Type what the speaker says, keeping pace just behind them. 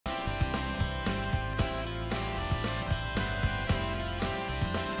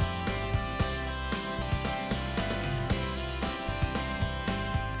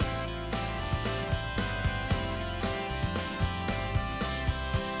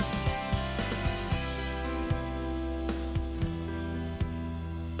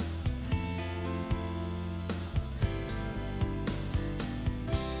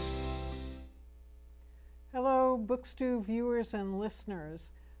Book Stew viewers and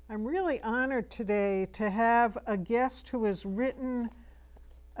listeners. I'm really honored today to have a guest who has written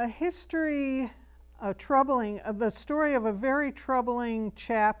a history, the story of a very troubling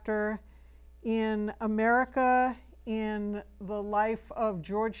chapter in America, in the life of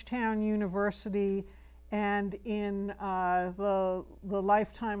Georgetown University, and in the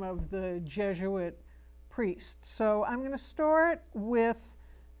lifetime of the Jesuit priest. So I'm going to start with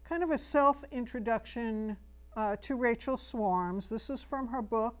kind of a self-introduction to Rachel Swarns. This is from her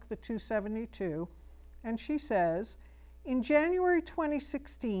book, The 272, and she says, "In January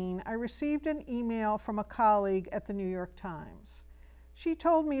 2016, I received an email from a colleague at the New York Times. She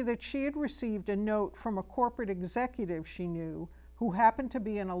told me that she had received a note from a corporate executive she knew who happened to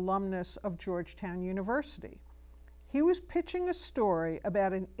be an alumnus of Georgetown University. He was pitching a story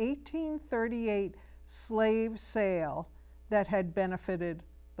about an 1838 slave sale that had benefited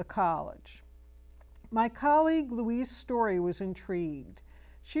the college. My colleague Louise Story was intrigued.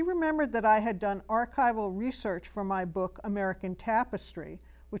 She remembered that I had done archival research for my book, American Tapestry,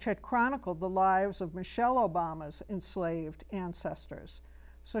 which had chronicled the lives of Michelle Obama's enslaved ancestors.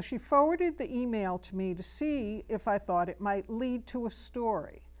 So she forwarded the email to me to see if I thought it might lead to a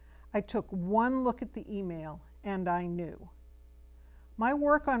story. I took one look at the email and I knew. My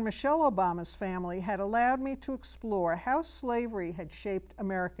work on Michelle Obama's family had allowed me to explore how slavery had shaped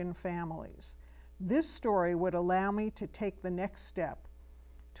American families. This story would allow me to take the next step,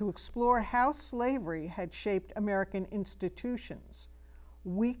 to explore how slavery had shaped American institutions.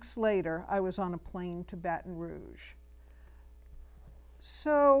 Weeks later, I was on a plane to Baton Rouge."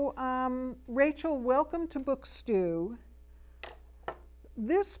 So, Rachel, welcome to Book Stew.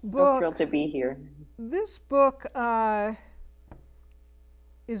 This book— I'm thrilled to be here. This book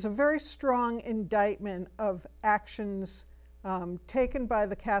is a very strong indictment of actions taken by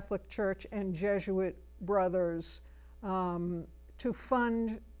the Catholic Church and Jesuit brothers to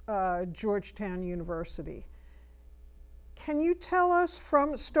fund Georgetown University. Can you tell us,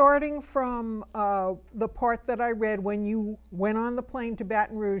 starting from the part that I read when you went on the plane to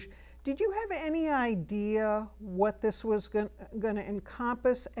Baton Rouge, did you have any idea what this was going to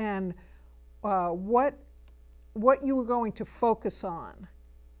encompass and what you were going to focus on?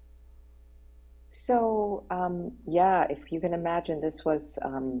 So, yeah, if you can imagine, this was,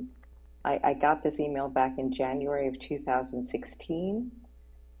 I got this email back in January of 2016.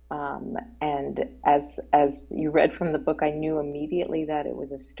 And as you read from the book, I knew immediately that it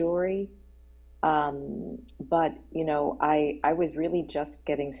was a story. But, you know, I was really just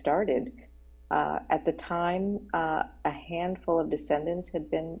getting started. At the time, a handful of descendants had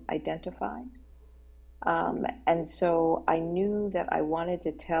been identified. And so I knew that I wanted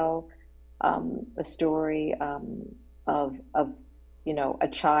to tell a story of you know, a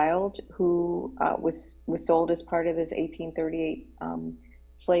child who was sold as part of this 1838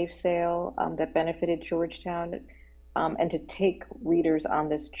 slave sale that benefited Georgetown, and to take readers on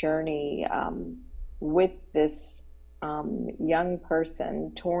this journey with this young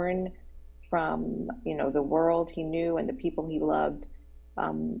person torn from, you know, the world he knew and the people he loved.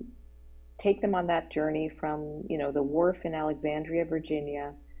 Take them on that journey from, you know, the wharf in Alexandria,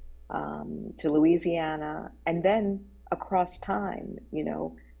 Virginia, to Louisiana, and then across time, you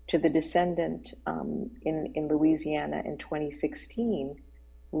know, to the descendant in Louisiana in 2016,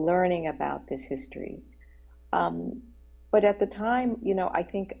 learning about this history. But at the time, you know, I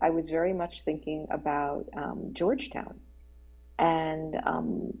think I was very much thinking about Georgetown. And,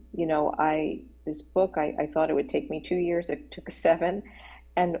 you know, this book, I thought it would take me 2 years, it took 7.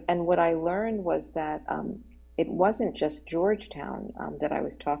 And what I learned was that it wasn't just Georgetown that I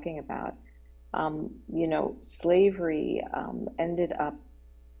was talking about. You know, slavery ended up,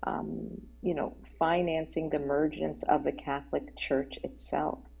 you know, financing the emergence of the Catholic Church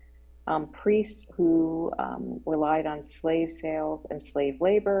itself. Priests who relied on slave sales and slave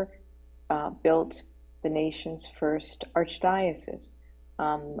labor built the nation's first archdiocese,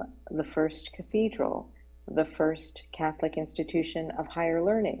 the first cathedral, the first Catholic institution of higher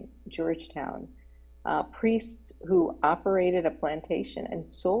learning, Georgetown. Priests who operated a plantation and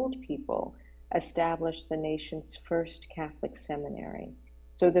sold people established the nation's first Catholic seminary.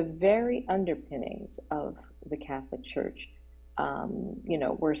 So the very underpinnings of the Catholic Church, you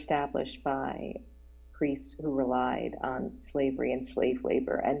know, were established by priests who relied on slavery and slave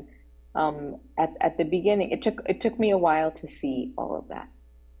labor. And at the beginning, it took me a while to see all of that.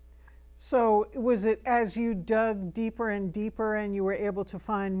 So was it as you dug deeper and deeper and you were able to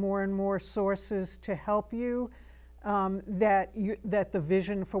find more and more sources to help you, that the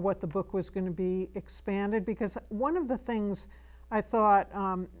vision for what the book was going to be expanded? Because one of the things I thought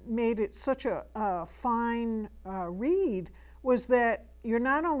made it such a fine read was that you're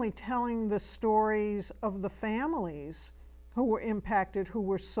not only telling the stories of the families who were impacted, who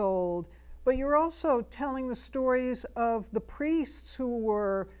were sold, but you're also telling the stories of the priests who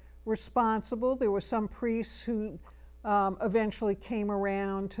were responsible. There were some priests who eventually came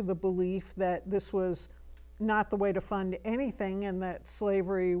around to the belief that this was not the way to fund anything and that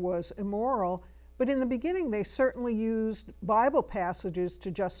slavery was immoral. But in the beginning, they certainly used Bible passages to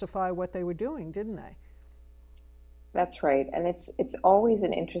justify what they were doing, didn't they? That's right. And it's always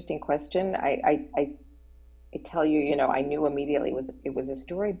an interesting question. I tell you, I knew immediately it was a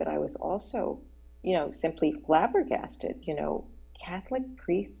story, but I was also, simply flabbergasted. Catholic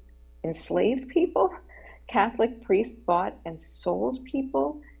priests enslaved people, Catholic priests bought and sold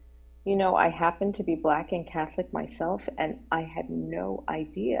people. I happen to be Black and Catholic myself, and I had no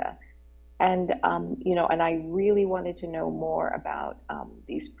idea. And and I really wanted to know more about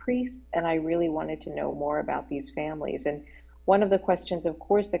these priests, and I really wanted to know more about these families. And one of the questions, of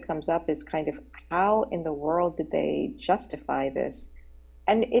course, that comes up is kind of how in the world did they justify this?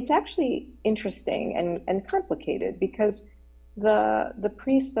 And it's actually interesting and complicated because the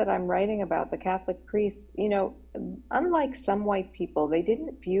priests that I'm writing about, the Catholic priests, unlike some white people, they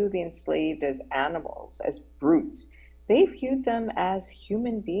didn't view the enslaved as animals, as brutes. They viewed them as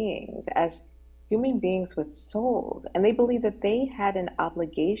human beings with souls, and they believed that they had an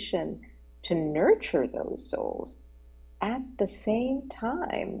obligation to nurture those souls at the same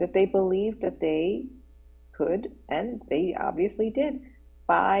time that they believed that they could, and they obviously did,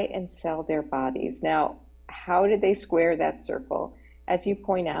 buy and sell their bodies. Now, how did they square that circle? As you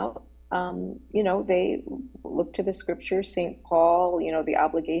point out, they look to the scriptures, St. Paul, the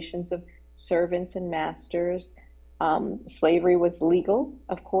obligations of servants and masters. Slavery was legal,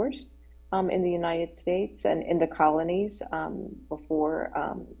 of course, in the United States and in the colonies before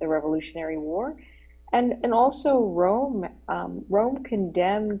the Revolutionary War. And also Rome, Rome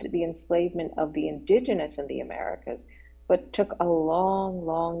condemned the enslavement of the indigenous in the Americas, but took a long,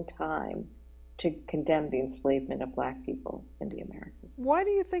 long time to condemn the enslavement of Black people in the Americas. Why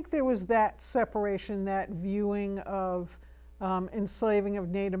do you think there was that separation, that viewing of enslaving of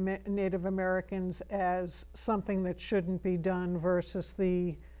Native Americans as something that shouldn't be done versus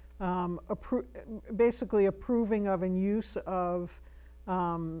the basically approving of and use of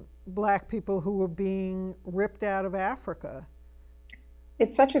Black people who were being ripped out of Africa?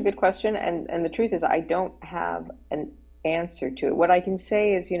 It's such a good question, and the truth is I don't have an answer to it. What I can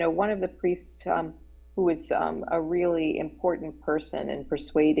say is, one of the priests who was a really important person in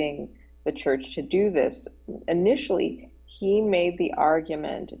persuading the church to do this, initially he made the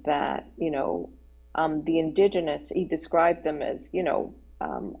argument that, the indigenous, he described them as,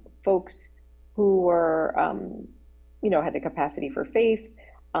 folks who were, had the capacity for faith,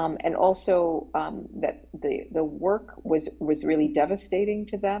 and also that the work was really devastating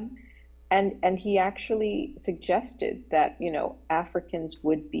to them. And he actually suggested that, Africans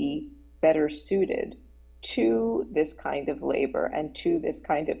would be better suited to this kind of labor and to this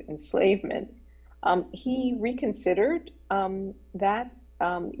kind of enslavement. He reconsidered that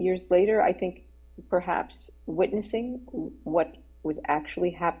years later, I think perhaps witnessing what was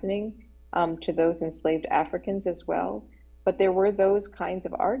actually happening to those enslaved Africans as well. But there were those kinds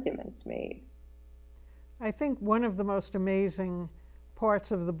of arguments made. I think one of the most amazing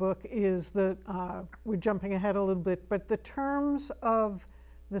parts of the book is that, we're jumping ahead a little bit, but the terms of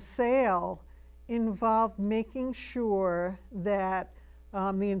the sale involved making sure that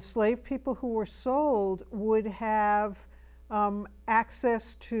the enslaved people who were sold would have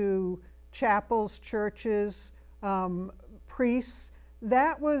access to chapels, churches, priests.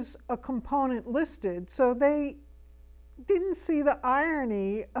 That was a component listed, so they didn't see the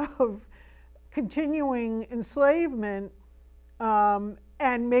irony of continuing enslavement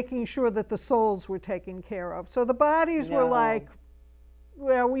and making sure that the souls were taken care of. So the bodies were like,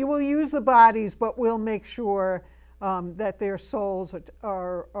 well, we will use the bodies, but we'll make sure that their souls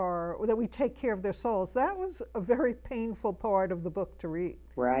are that we take care of their souls. That was a very painful part of the book to read.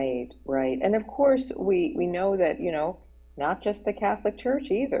 Right, right. And of course, we know that, not just the Catholic Church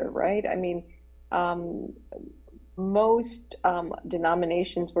either, right? I mean, most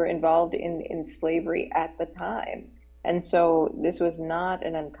denominations were involved in slavery at the time. And so this was not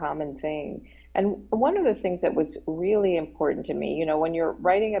an uncommon thing. And one of the things that was really important to me, when you're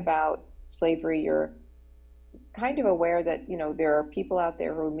writing about slavery, you're kind of aware that, there are people out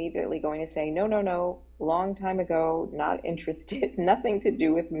there who are immediately going to say, no, no, no, long time ago, not interested, nothing to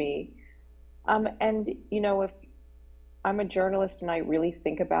do with me. If I'm a journalist and I really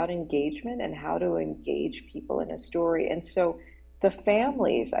think about engagement and how to engage people in a story. And so the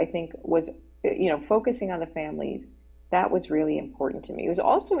families, I think, was, focusing on the families, that was really important to me. It was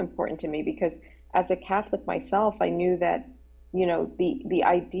also important to me because as a Catholic myself, I knew that, the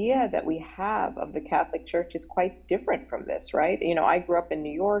idea that we have of the Catholic Church is quite different from this, right? I grew up in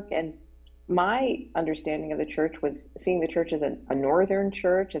New York, and my understanding of the church was seeing the church as a northern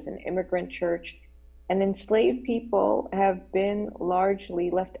church, as an immigrant church, and enslaved people have been largely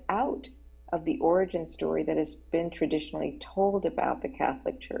left out of the origin story that has been traditionally told about the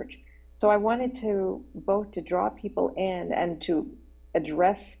Catholic Church. So I wanted to both to draw people in and to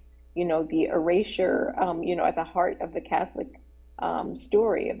address, the erasure, at the heart of the Catholic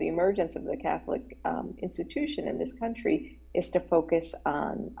story of the emergence of the Catholic institution in this country is to focus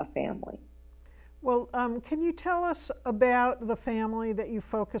on a family. Well, can you tell us about the family that you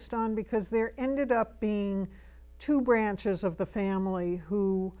focused on? Because there ended up being two branches of the family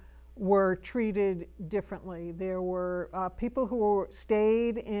who were treated differently. There were people who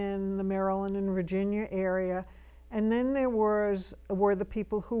stayed in the Maryland and Virginia area, and then there were the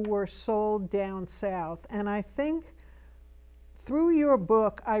people who were sold down south. And I think through your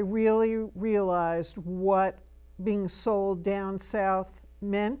book, I really realized what being sold down south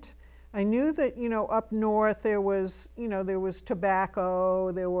meant. I knew that, up north there was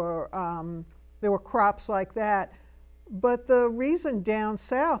tobacco, there were crops like that. But the reason down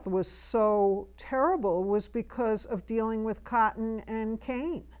south was so terrible was because of dealing with cotton and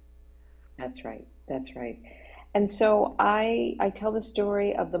cane. That's right. That's right. And so I tell the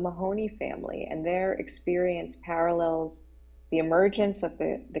story of the Mahoney family, and their experience parallels the emergence of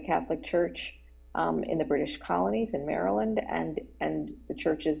the Catholic Church in the British colonies in Maryland, and the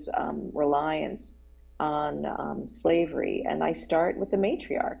church's reliance on slavery. And I start with the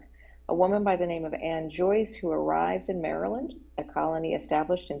matriarch, a woman by the name of Anne Joyce, who arrives in Maryland, a colony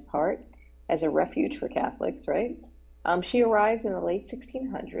established in part as a refuge for Catholics, right? She arrives in the late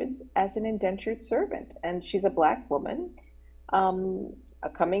 1600s as an indentured servant, and she's a Black woman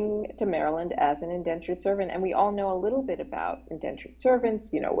coming to Maryland as an indentured servant. And we all know a little bit about indentured servants,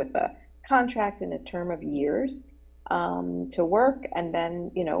 with a contract and a term of years to work, and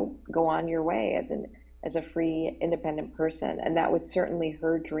then, go on your way as a free, independent person. And that was certainly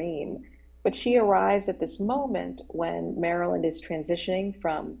her dream. But she arrives at this moment when Maryland is transitioning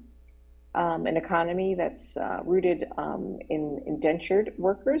from an economy that's rooted in indentured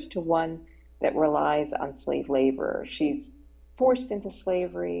workers to one that relies on slave labor. She's forced into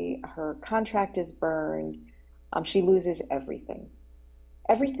slavery, her contract is burned, she loses everything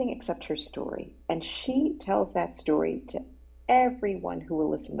except her story. And she tells that story to everyone who will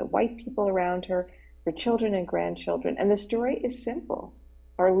listen, the white people around her, her children and grandchildren. And the story is simple.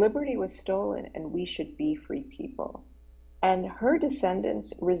 Our liberty was stolen and we should be free people. And her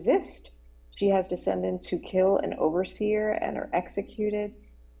descendants resist. She has descendants who kill an overseer and are executed.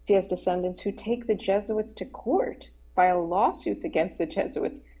 She has descendants who take the Jesuits to court, file lawsuits against the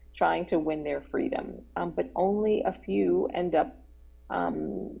Jesuits, trying to win their freedom. But only a few end up,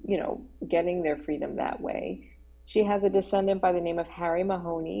 getting their freedom that way. She has a descendant by the name of Harry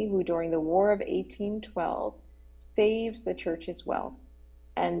Mahoney, who during the War of 1812 saves the church's wealth.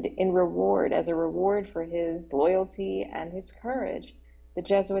 And as a reward for his loyalty and his courage, the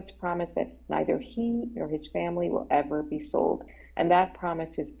Jesuits promise that neither he nor his family will ever be sold. And that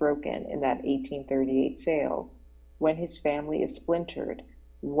promise is broken in that 1838 sale, when his family is splintered.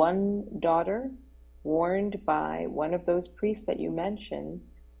 One daughter, warned by one of those priests that you mentioned,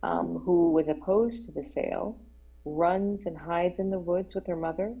 who was opposed to the sale, runs and hides in the woods with her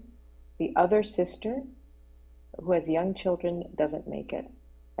mother. The other sister, who has young children, doesn't make it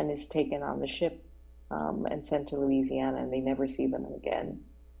and is taken on the ship and sent to Louisiana, and they never see them again.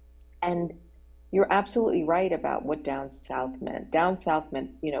 And you're absolutely right about what down south meant. Down south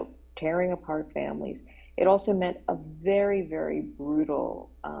meant, tearing apart families. It also meant a very, very brutal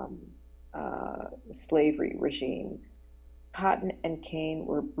slavery regime. Cotton and cane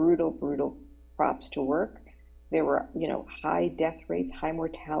were brutal, brutal crops to work. There were, high death rates, high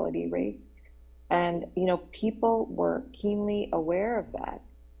mortality rates. And, people were keenly aware of that.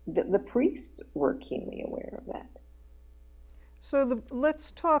 The priests were keenly aware of that. So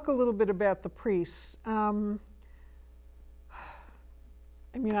let's talk a little bit about the priests.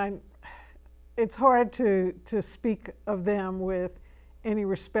 It's hard to speak of them with any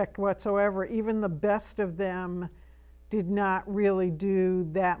respect whatsoever. Even the best of them did not really do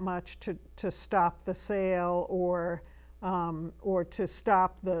that much to stop the sale or to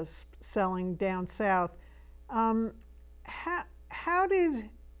stop the selling down south. How did,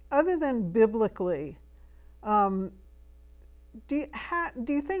 other than biblically, how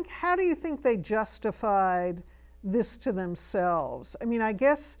do you think they justified this to themselves? I mean, I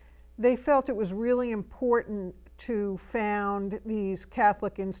guess they felt it was really important to found these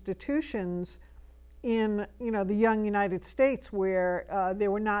Catholic institutions in, the young United States where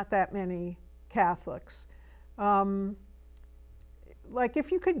there were not that many Catholics. Like,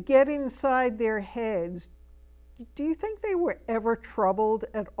 if you could get inside their heads, do you think they were ever troubled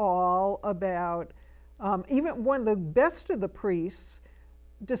at all about, even one of the best of the priests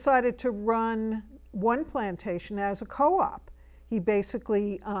decided to run one plantation as a co-op. He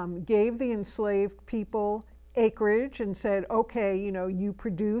basically gave the enslaved people acreage and said, okay, you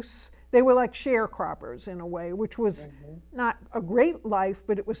produce. They were like sharecroppers in a way, which was not a great life,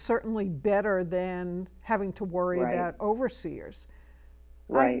 but it was certainly better than having to worry about overseers.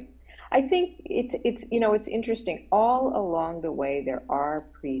 Right. I think it's interesting. All along the way, there are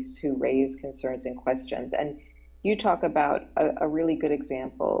priests who raise concerns and questions. And you talk about a really good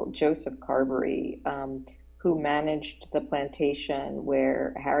example, Joseph Carberry, who managed the plantation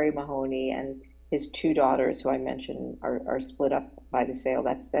where Harry Mahoney and his two daughters, who I mentioned, are split up by the sale.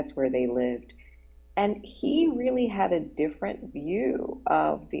 That's where they lived. And he really had a different view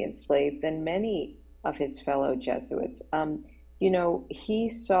of the enslaved than many of his fellow Jesuits. He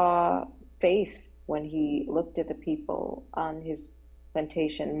saw faith when he looked at the people on his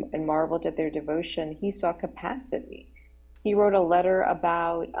plantation and marveled at their devotion. He saw capacity. He wrote a letter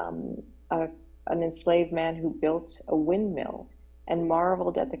about an enslaved man who built a windmill and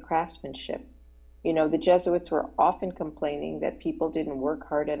marveled at the craftsmanship. The Jesuits were often complaining that people didn't work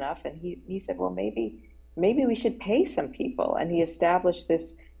hard enough, and he said, well, maybe we should pay some people. And he established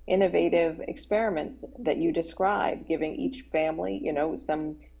this innovative experiment that you described, giving each family,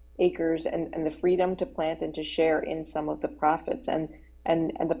 some acres and the freedom to plant and to share in some of the profits. And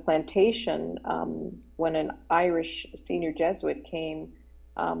the plantation, when an Irish senior Jesuit came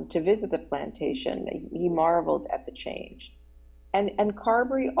to visit the plantation, he marveled at the change. And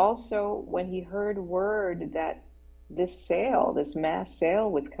Carberry also, when he heard word that this mass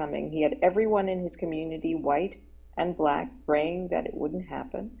sale was coming, he had everyone in his community, white and black, praying that it wouldn't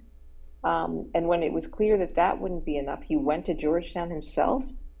happen. And when it was clear that that wouldn't be enough, he went to Georgetown himself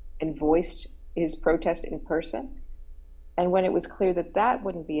and voiced his protest in person. And when it was clear that that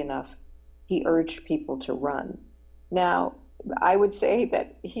wouldn't be enough, he urged people to run. Now, I would say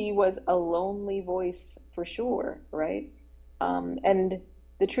that he was a lonely voice for sure, right? And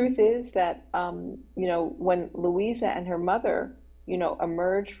the truth is that, when Louisa and her mother,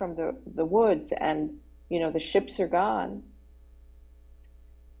 emerge from the woods and, the ships are gone,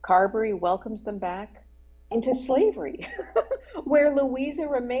 Carberry welcomes them back into slavery, where Louisa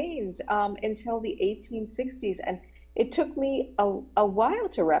remains until the 1860s. And it took me a while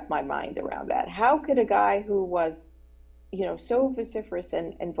to wrap my mind around that. How could a guy who was, so vociferous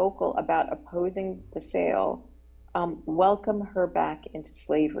and vocal about opposing the sale welcome her back into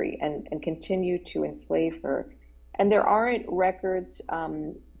slavery and continue to enslave her? And there aren't records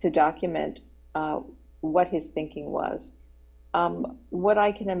to document what his thinking was. What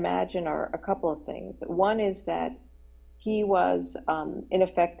I can imagine are a couple of things. One is that he was, in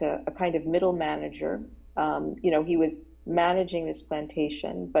effect, a kind of middle manager. He was managing this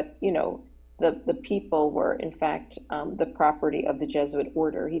plantation, but, the people were, in fact, the property of the Jesuit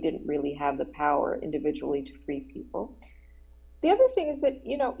order. He didn't really have the power individually to free people. The other thing is that,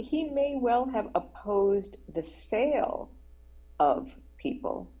 he may well have opposed the sale of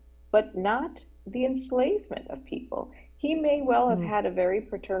people, but not the enslavement of people. He may well have had a very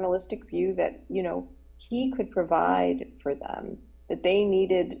paternalistic view that, he could provide for them, that they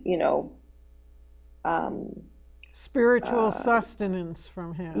needed, spiritual sustenance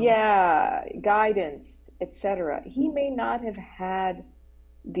from him. Yeah, guidance, etc. He may not have had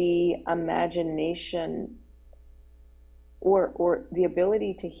the imagination or the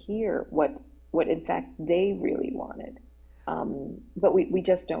ability to hear what in fact they really wanted. But we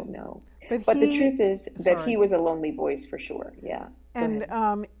just don't know. But the truth is that he was a lonely voice for sure. Yeah. And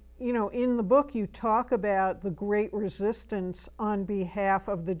in the book you talk about the great resistance on behalf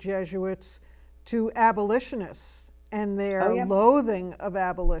of the Jesuits to abolitionists and their loathing of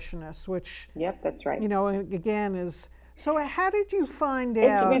abolitionists, which that's right. Again is so. How did you find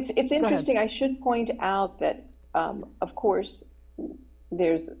out? It's interesting. I should point out that of course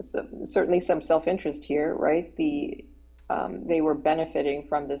there's certainly some self-interest here, right? They were benefiting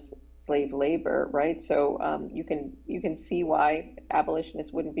from this slave labor, right? So you can see why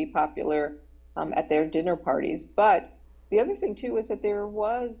abolitionists wouldn't be popular at their dinner parties. But the other thing too is that there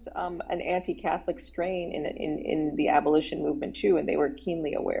was an anti-Catholic strain in the abolition movement too, and they were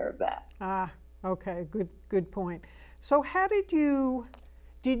keenly aware of that. Ah, okay, good point. So how did you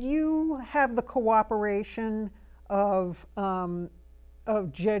have the cooperation of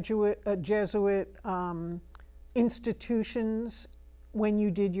Jesuit institutions when you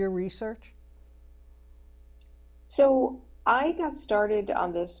did your research? So I got started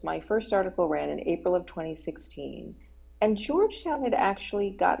on this, my first article ran in April of 2016, and Georgetown had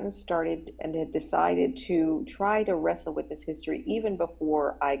actually gotten started and had decided to try to wrestle with this history even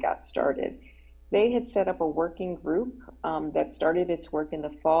before I got started. They had set up a working group that started its work in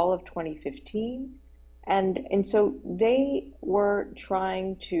the fall of 2015. And so they were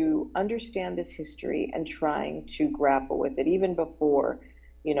trying to understand this history and trying to grapple with it even before,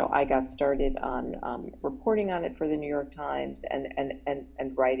 I got started on reporting on it for the New York Times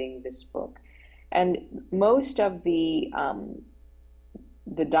and writing this book. And most of the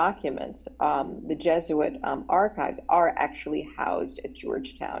documents, the Jesuit archives are actually housed at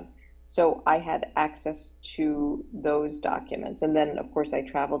Georgetown. So I had access to those documents. And then, of course, I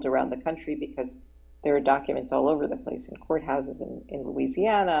traveled around the country because there are documents all over the place in courthouses in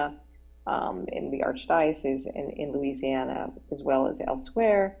Louisiana, in the Archdiocese in Louisiana, as well as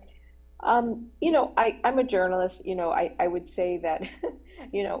elsewhere. I'm a journalist. I would say that,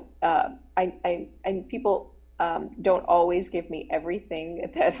 people don't always give me everything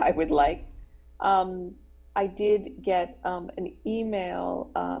that I would like. I did get an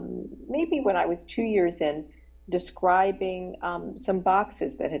email, maybe when I was 2 years in, describing some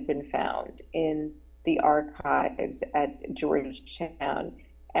boxes that had been found in the archives at Georgetown,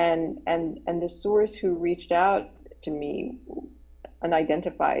 and the source who reached out to me, an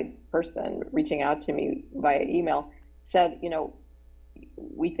identified person reaching out to me via email, said,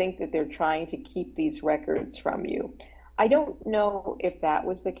 we think that they're trying to keep these records from you. I don't know if that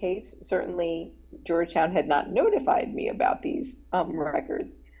was the case. Certainly, Georgetown had not notified me about these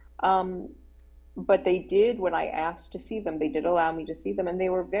records. But they did, when I asked to see them, they did allow me to see them. And they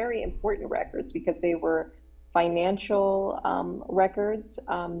were very important records because they were financial records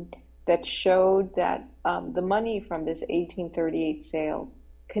that showed that the money from this 1838 sale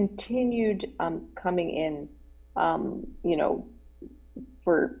continued coming in,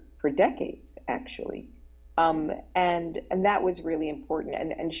 for decades, actually. And that was really important,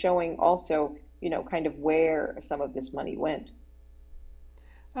 and showing also, kind of where some of this money went.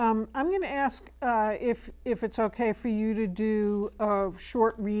 I'm going to ask if it's okay for you to do a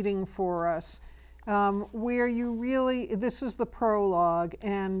short reading for us, where you really, this is the prologue,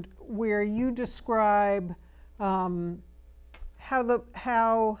 and where you describe how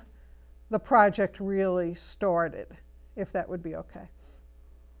the project really started, if that would be okay.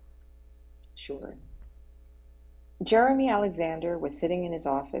 Sure. Jeremy Alexander was sitting in his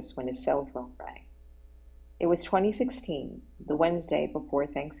office when his cell phone rang. It was 2016, the Wednesday before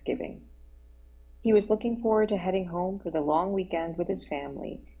Thanksgiving. He was looking forward to heading home for the long weekend with his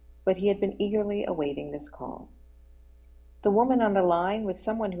family, but he had been eagerly awaiting this call. The woman on the line was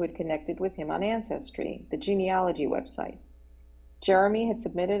someone who had connected with him on Ancestry, the genealogy website. Jeremy had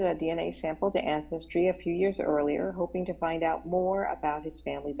submitted a DNA sample to Ancestry a few years earlier, hoping to find out more about his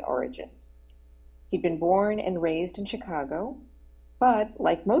family's origins. He'd been born and raised in Chicago, but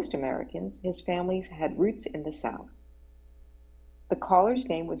like most Americans, his family had roots in the South. The caller's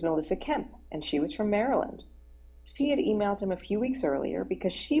name was Melissa Kemp, and she was from Maryland. She had emailed him a few weeks earlier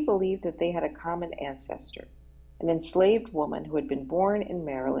because she believed that they had a common ancestor, an enslaved woman who had been born in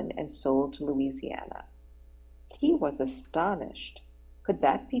Maryland and sold to Louisiana. He was astonished. Could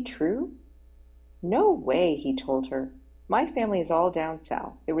that be true? No way, he told her. My family is all down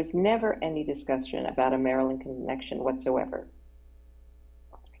south. There was never any discussion about a Maryland connection whatsoever.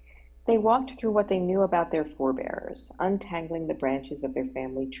 They walked through what they knew about their forebears, untangling the branches of their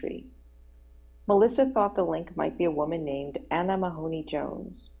family tree. Melissa thought the link might be a woman named Anna Mahoney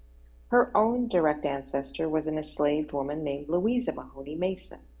Jones. Her own direct ancestor was an enslaved woman named Louisa Mahoney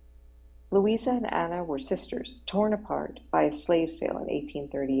Mason. Louisa and Anna were sisters, torn apart by a slave sale in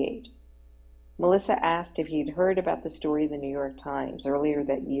 1838. Melissa asked if he'd heard about the story in the New York Times earlier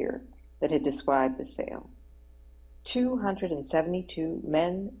that year that had described the sale. 272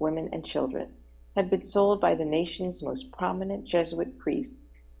 men, women, and children had been sold by the nation's most prominent Jesuit priest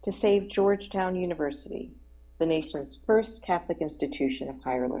to save Georgetown University, the nation's first Catholic institution of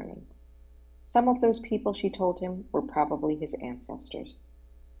higher learning. Some of those people, she told him, were probably his ancestors.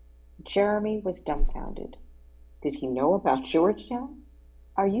 Jeremy was dumbfounded. Did he know about Georgetown?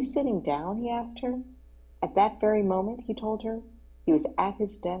 Are you sitting down? He asked her. At that very moment, he told her, he was at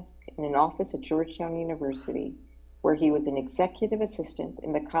his desk in an office at Georgetown University, where he was an executive assistant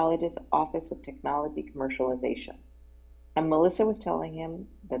in the college's Office of Technology Commercialization. And Melissa was telling him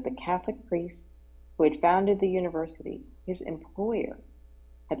that the Catholic priest who had founded the university, his employer,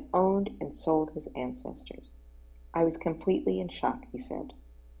 had owned and sold his ancestors. I was completely in shock, he said,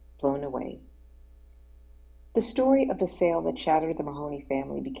 blown away. The story of the sale that shattered the Mahoney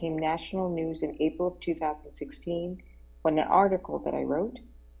family became national news in April of 2016 when an article that I wrote,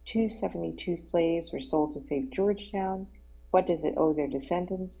 272 slaves were sold to save Georgetown, what does it owe their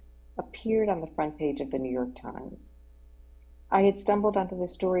descendants, appeared on the front page of the New York Times. I had stumbled onto the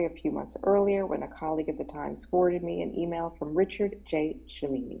story a few months earlier when a colleague at the Times forwarded me an email from Richard J.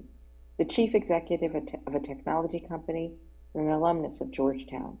 Cellini, the chief executive of a technology company and an alumnus of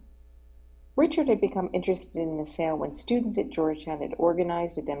Georgetown. Richard had become interested in the sale when students at Georgetown had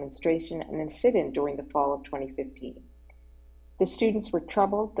organized a demonstration and a sit-in during the fall of 2015. The students were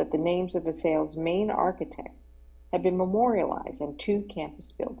troubled that the names of the sale's main architects had been memorialized on 2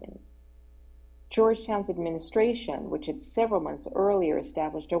 campus buildings. Georgetown's administration, which had several months earlier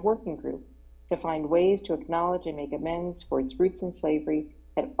established a working group to find ways to acknowledge and make amends for its roots in slavery,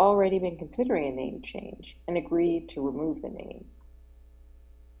 had already been considering a name change and agreed to remove the names.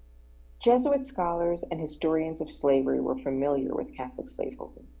 Jesuit scholars and historians of slavery were familiar with Catholic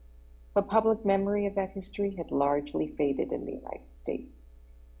slaveholding, but public memory of that history had largely faded in the United States.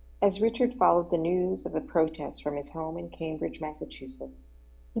 As Richard followed the news of the protests from his home in Cambridge, Massachusetts,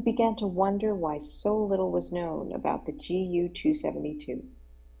 he began to wonder why so little was known about the GU-272,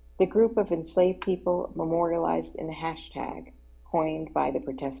 the group of enslaved people memorialized in a hashtag coined by the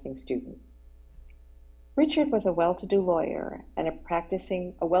protesting students. Richard was a well-to-do lawyer and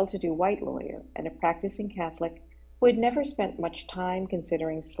a well-to-do white lawyer and a practicing Catholic who had never spent much time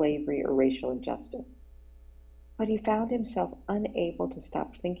considering slavery or racial injustice. But he found himself unable to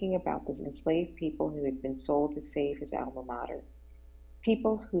stop thinking about those enslaved people who had been sold to save his alma mater,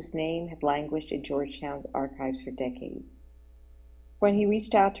 people whose name had languished in Georgetown's archives for decades. When he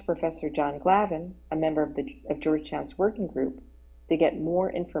reached out to Professor John Glavin, a member of Georgetown's working group, to get more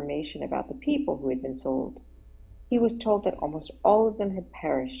information about the people who had been sold, he was told that almost all of them had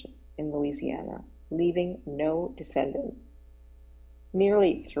perished in Louisiana, leaving no descendants.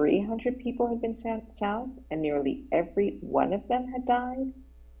 Nearly 300 people had been sent south, and nearly every one of them had died.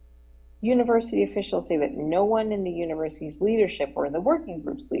 University officials say that no one in the university's leadership or in the working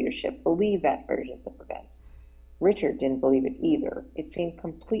group's leadership believed that version of events. Richard didn't believe it either. It seemed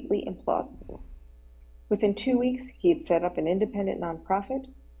completely implausible. Within 2 weeks, he had set up an independent nonprofit,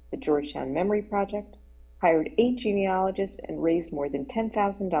 the Georgetown Memory Project, hired 8 genealogists, and raised more than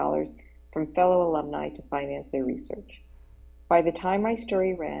 $10,000 from fellow alumni to finance their research. By the time my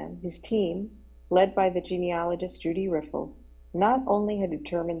story ran, his team, led by the genealogist Judy Riffle, not only had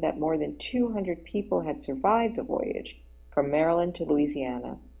determined that more than 200 people had survived the voyage from Maryland to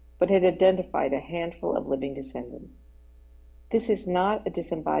Louisiana, but had identified a handful of living descendants. This is not a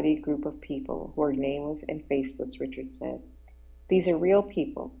disembodied group of people who are nameless and faceless, Richard said. These are real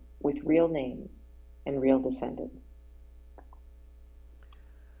people with real names and real descendants.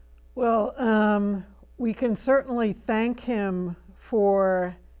 Well, we can certainly thank him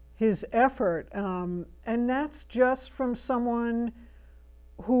for his effort, and that's just from someone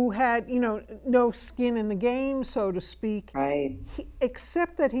who had, no skin in the game, so to speak. Right.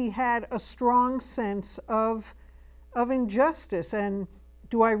 Except that he had a strong sense of injustice. And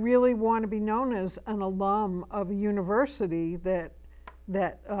do I really want to be known as an alum of a university that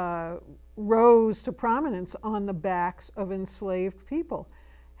rose to prominence on the backs of enslaved people?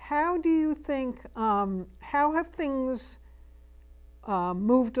 How do you think, how have things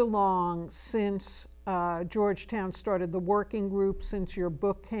moved along since Georgetown started the working group, since your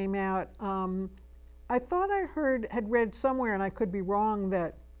book came out? I thought I had read somewhere, and I could be wrong,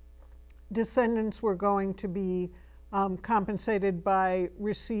 that descendants were going to be compensated by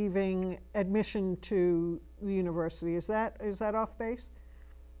receiving admission to the university. Is that off base?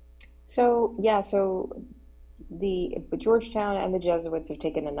 So the Georgetown and the Jesuits have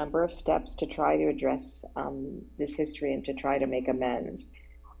taken a number of steps to try to address this history and to try to make amends.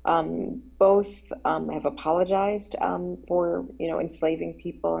 Both have apologized for enslaving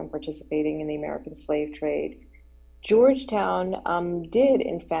people and participating in the American slave trade. Georgetown did,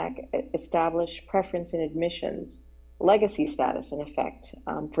 in fact, establish preference in admissions, legacy status, in effect,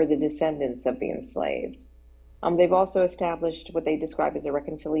 for the descendants of the enslaved. They've also established what they describe as a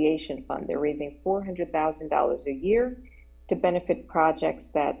reconciliation fund. They're raising $400,000 a year to benefit projects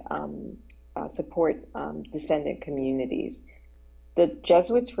that support descendant communities. The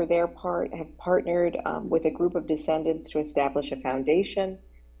Jesuits, for their part, have partnered with a group of descendants to establish a foundation.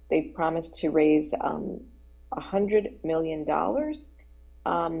 They've promised to raise $100 million.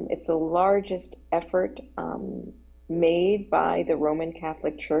 It's the largest effort made by the Roman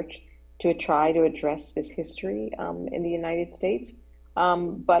Catholic Church to try to address this history in the United States.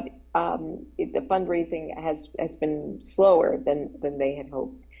 But the fundraising has been slower than they had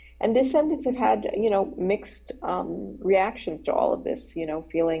hoped. And descendants have had, mixed reactions to all of this,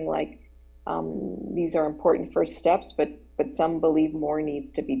 feeling like these are important first steps, but some believe more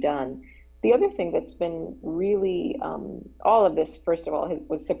needs to be done. The other thing that's been really, all of this, first of all,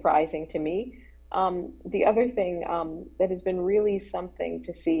 was surprising to me. The other thing that has been really something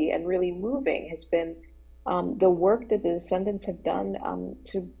to see and really moving has been the work that the descendants have done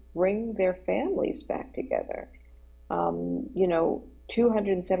to bring their families back together.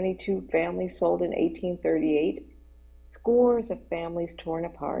 272 families sold in 1838, scores of families torn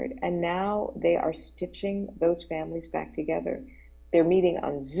apart, and now they are stitching those families back together. They're meeting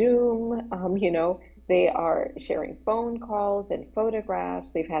on Zoom, they are sharing phone calls and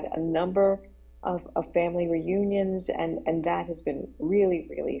photographs. They've had a number of family reunions, and that has been really,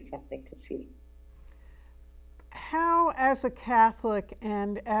 really something to see. How, as a Catholic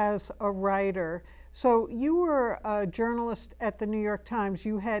and as a writer, so you were a journalist at the New York Times,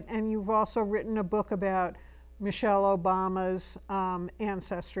 and you've also written a book about Michelle Obama's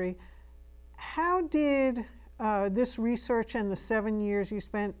ancestry. How did this research and the 7 years you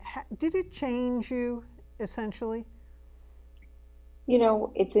spent, did it change you, essentially?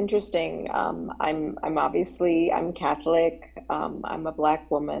 It's interesting. I'm Catholic. I'm a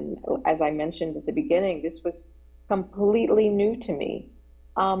Black woman. As I mentioned at the beginning, this was completely new to me.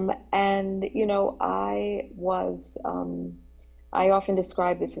 And I often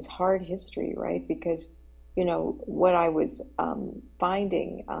describe this as hard history, right? Because what I was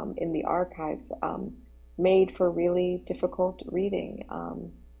finding in the archives made for really difficult reading.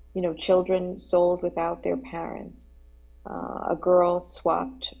 Children sold without their parents. A girl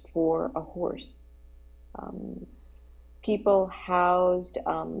swapped for a horse. People housed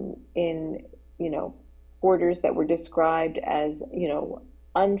in, quarters that were described as,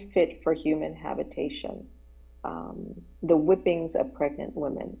 unfit for human habitation. The whippings of pregnant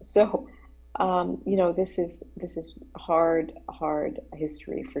women. So, this is hard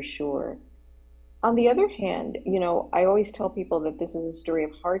history for sure. On the other hand, I always tell people that this is a story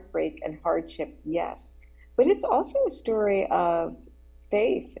of heartbreak and hardship, yes, but it's also a story of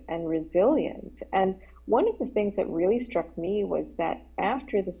faith and resilience. And one of the things that really struck me was that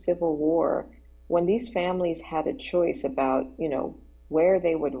after the Civil War, when these families had a choice about, where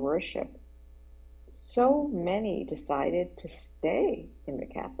they would worship, so many decided to stay in the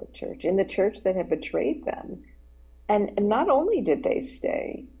Catholic Church, in the church that had betrayed them. And not only did they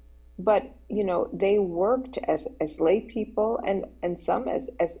stay, but they worked as lay people and some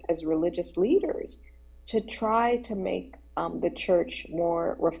as religious leaders to try to make the church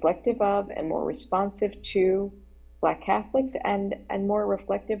more reflective of and more responsive to Black Catholics and more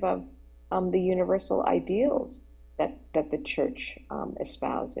reflective of the universal ideals that the church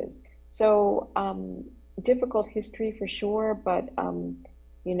espouses. So difficult history for sure, but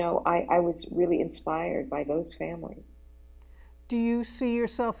I was really inspired by those families. Do you see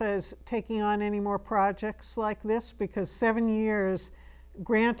yourself as taking on any more projects like this? Because 7 years,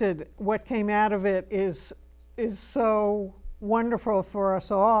 granted, what came out of it is so wonderful for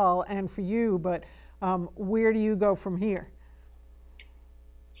us all and for you, but where do you go from here?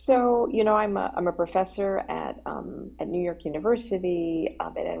 So, I'm a professor at New York University,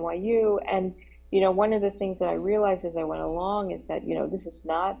 at NYU, and one of the things that I realized as I went along is that this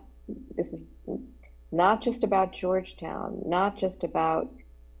is not just about Georgetown, not just about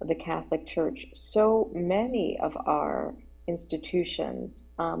the Catholic Church. So many of our institutions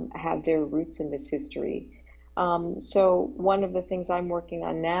have their roots in this history. So one of the things I'm working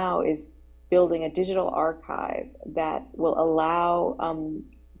on now is building a digital archive that will allow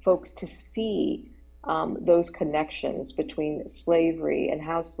folks to see those connections between slavery and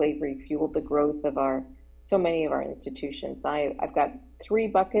how slavery fueled the growth of so many of our institutions. I've got 3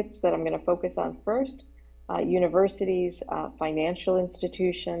 buckets that I'm going to focus on first: universities, financial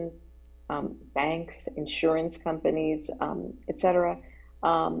institutions, banks, insurance companies, et cetera,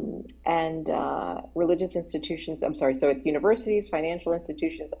 and religious institutions. I'm sorry, so it's universities, financial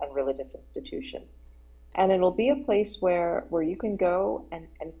institutions, and religious institutions. And it'll be a place where you can go and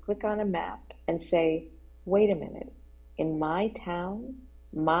click on a map and say, wait a minute, in my town,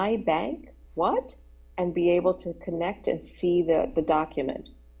 my bank, what? And be able to connect and see the document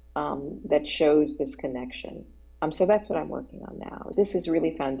that shows this connection. So that's what I'm working on now. This is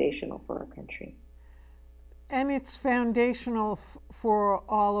really foundational for our country. And it's foundational for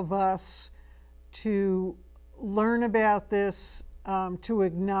all of us to learn about this, to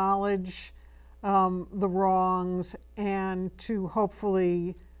acknowledge the wrongs, and to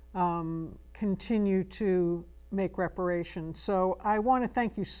hopefully continue to make reparations. So I want to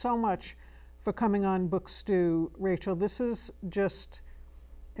thank you so much for coming on Book Stew, Rachel. This is just,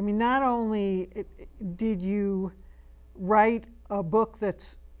 I mean, not only did you write a book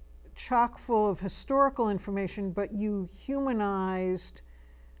that's chock full of historical information, but you humanized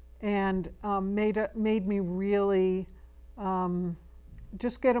and made me really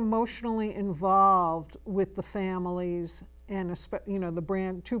just get emotionally involved with the families and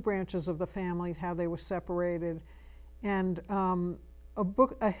the two branches of the family, how they were separated. And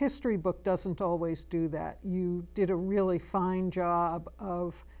a history book doesn't always do that. You did a really fine job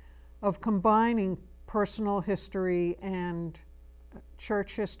of combining personal history and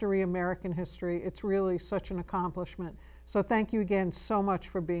church history, American history. It's really such an accomplishment. So thank you again so much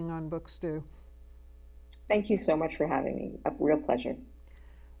for being on Book Stew. Thank you so much for having me. A real pleasure.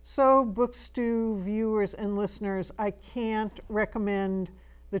 So Book Stew viewers and listeners, I can't recommend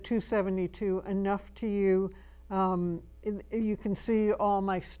the 272 enough to you. You can see all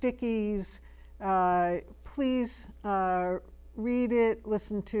my stickies. Please read it,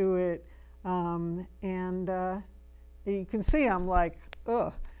 listen to it, and you can see I'm like,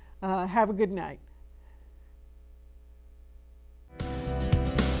 ugh. Have a good night.